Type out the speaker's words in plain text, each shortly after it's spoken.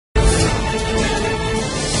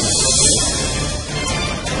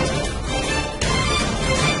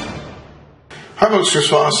folks, Chris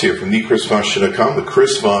Voss here from thechrisvossshow.com, the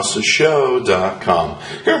chrisvossshow.com.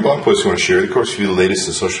 Here are blog posts we want to share. Of course, for the latest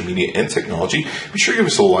in social media and technology. Be sure to give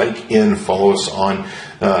us a like and follow us on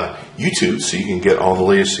YouTube so you can get all the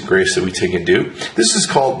latest and greatest that we take and do. This is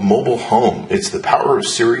called Mobile Home. It's the power of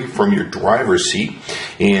Siri from your driver's seat.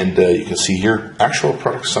 And you can see here, actual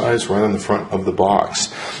product size right on the front of the box.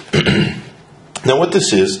 Now what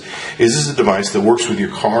this is a device that works with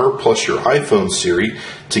your car plus your iPhone Siri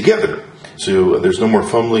together. So there's no more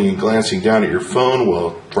fumbling and glancing down at your phone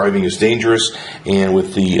while driving is dangerous. And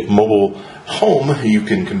with the mobile home, you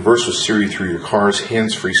can converse with Siri through your car's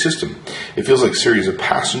hands-free system. It feels like Siri is a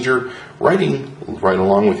passenger riding right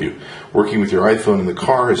along with you. Working with your iPhone in the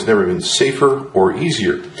car has never been safer or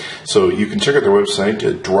easier. So you can check out their website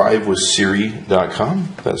at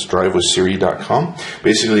drivewithsiri.com. That's drivewithsiri.com.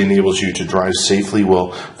 Basically enables you to drive safely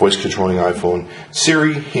while voice controlling iPhone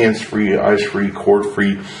Siri, hands-free, eyes-free,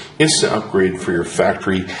 cord-free, instant upgrade for your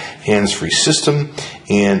factory hands-free system.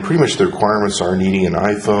 And pretty much the requirements are needing an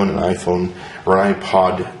iPhone or an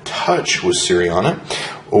iPod Touch with Siri on it,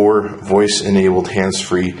 or voice-enabled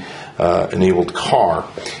hands-free enabled car.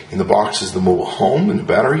 In the box is the mobile home and the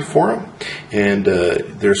battery for it, and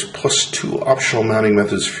there's plus 2 optional mounting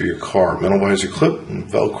methods for your car: metal visor clip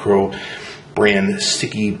and Velcro brand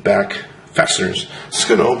sticky back fasteners. Just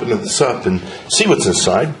going to open this up and see what's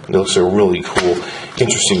inside. It looks like a really cool,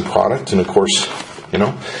 interesting product, and of course, you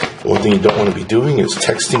know, the one thing you don't want to be doing is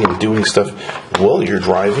texting and doing stuff while you're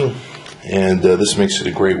driving, and this makes it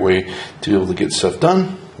a great way to be able to get stuff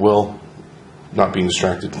done well, not being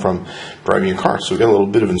distracted from driving your car. So we've got a little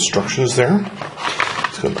bit of instructions there.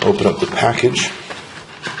 Just going to open up the package.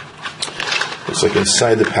 Looks like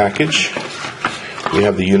inside the package we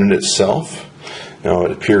have the unit itself. Now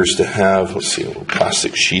it appears to have, let's see, a little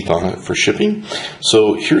plastic sheath on it for shipping.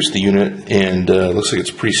 So here's the unit, and it looks like it's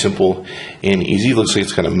pretty simple and easy. Looks like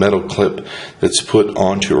it's got a metal clip that's put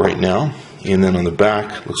onto it right now. And then on the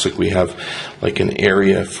back, looks like we have like an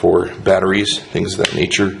area for batteries, things of that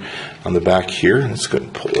nature on the back here. Let's go ahead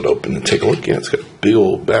and pull it open and take a look. Yeah, it's got a big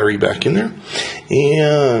old battery back in there.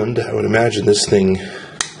 And I would imagine this thing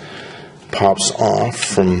pops off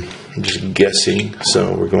from, I'm just guessing,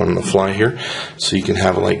 so we're going on the fly here. So you can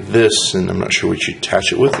have it like this, and I'm not sure what you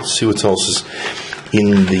attach it with. Let's see what else is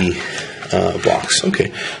in the box. Okay,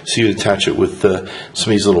 so you attach it with some of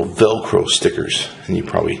these little Velcro stickers, and you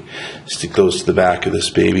probably stick those to the back of this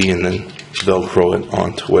baby and then Velcro it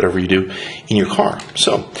onto whatever you do in your car.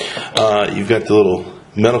 So you've got the little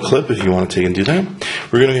metal clip if you want to take and do that.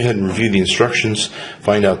 We're going to go ahead and review the instructions,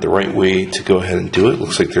 find out the right way to go ahead and do it.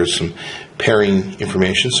 Looks like there's some pairing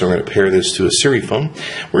information, so we're going to pair this to a Siri phone.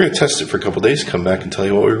 We're going to test it for a couple days, come back and tell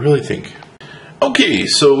you what we really think. Okay,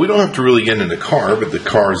 so we don't have to really get in the car, but the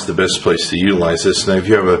car is the best place to utilize this. Now, if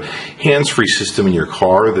you have a hands-free system in your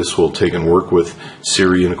car, this will take and work with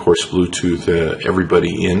Siri and, of course, Bluetooth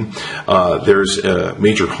everybody in. There's a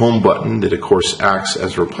major home button that, of course, acts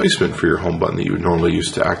as a replacement for your home button that you would normally use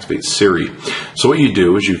to activate Siri. So what you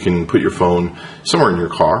do is you can put your phone somewhere in your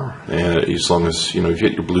car, as long as you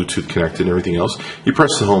get your Bluetooth connected and everything else. You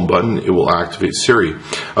press the home button, it will activate Siri.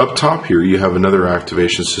 Up top here, you have another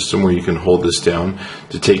activation system where you can hold this down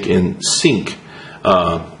to take and sync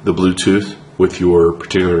the Bluetooth with your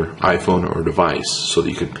particular iPhone or device so that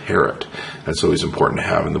you can pair it. That's always important to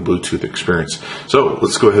have in the Bluetooth experience. So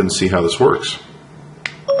let's go ahead and see how this works.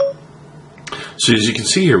 So as you can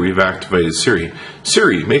see here, we've activated Siri.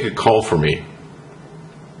 Siri, make a call for me.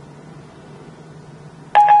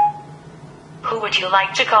 Who would you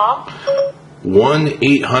like to call?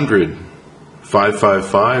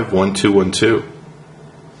 1-800-555-1212.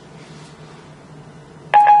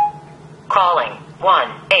 Calling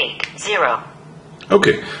 180.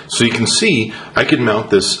 Okay, so you can see I can mount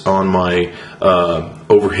this on my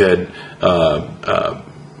overhead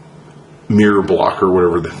mirror block or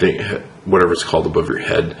whatever it's called above your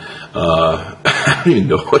head. I don't even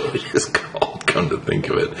know what it is called, come to think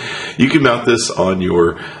of it. You can mount this on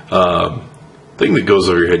your thing that goes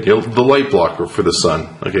over your head, the light blocker for the sun.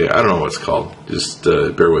 Okay, I don't know what it's called. Just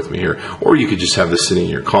bear with me here. Or you could just have this sitting in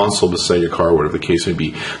your console beside your car, whatever the case may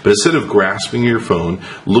be. But instead of grasping your phone,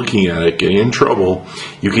 looking at it, getting in trouble,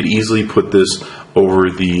 you could easily put this over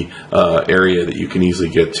the area that you can easily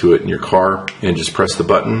get to it in your car and just press the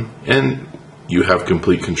button, and you have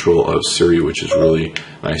complete control of Siri, which is really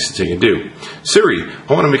nice to take and do. Siri,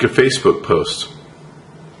 I want to make a Facebook post.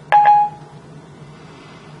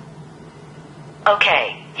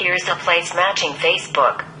 Okay, here's a place matching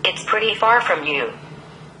Facebook. It's pretty far from you.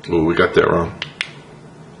 Oh, we got that wrong.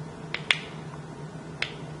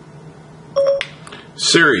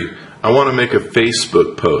 Siri, I want to make a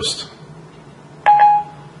Facebook post.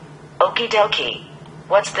 Okie dokie.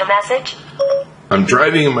 What's the message? I'm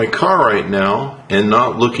driving in my car right now and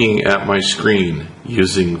not looking at my screen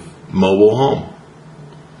using mobile home.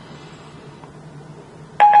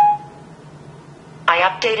 I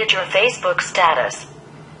updated your Facebook status.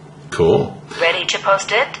 Cool. Ready to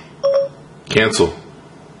post it? Cancel.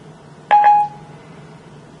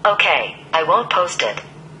 Okay, I won't post it.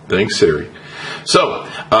 Thanks, Siri. So,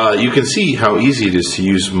 you can see how easy it is to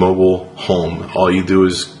use mobile home. All you do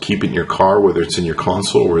is keep it in your car, whether it's in your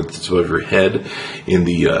console or it's above your head, in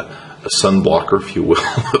the sun blocker, if you will,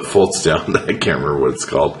 that folds down. I can't remember what it's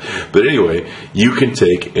called. But anyway, you can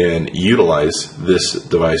take and utilize this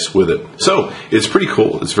device with it. So, it's pretty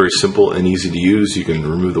cool. It's very simple and easy to use. You can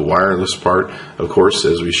remove the wireless part, of course,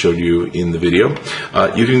 as we showed you in the video.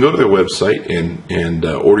 You can go to their website and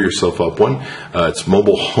order yourself up one. It's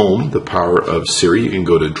Mobile Home, the power of Siri. You can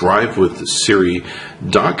go to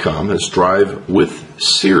drivewithsiri.com. That's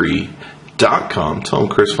drivewithsiri.com. Tell them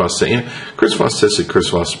Chris Voss sent you. Chris Voss tested, Chris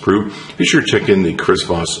Voss approved. Be sure to check in the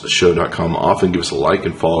chrisvossshow.com often. Give us a like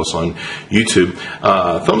and follow us on YouTube.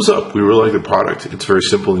 Thumbs up. We really like the product. It's very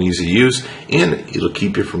simple and easy to use, and it'll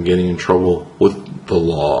keep you from getting in trouble with the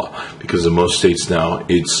law, because in most states now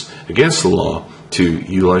it's against the law to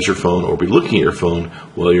utilize your phone or be looking at your phone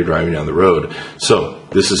while you're driving down the road. So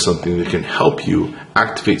this is something that can help you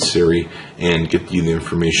activate Siri and get you the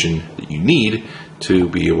information that you need to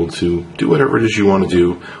be able to do whatever it is you want to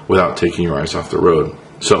do without taking your eyes off the road.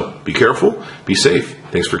 So be careful, be safe.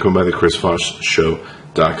 Thanks for coming by the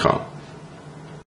chrisvossshow.com.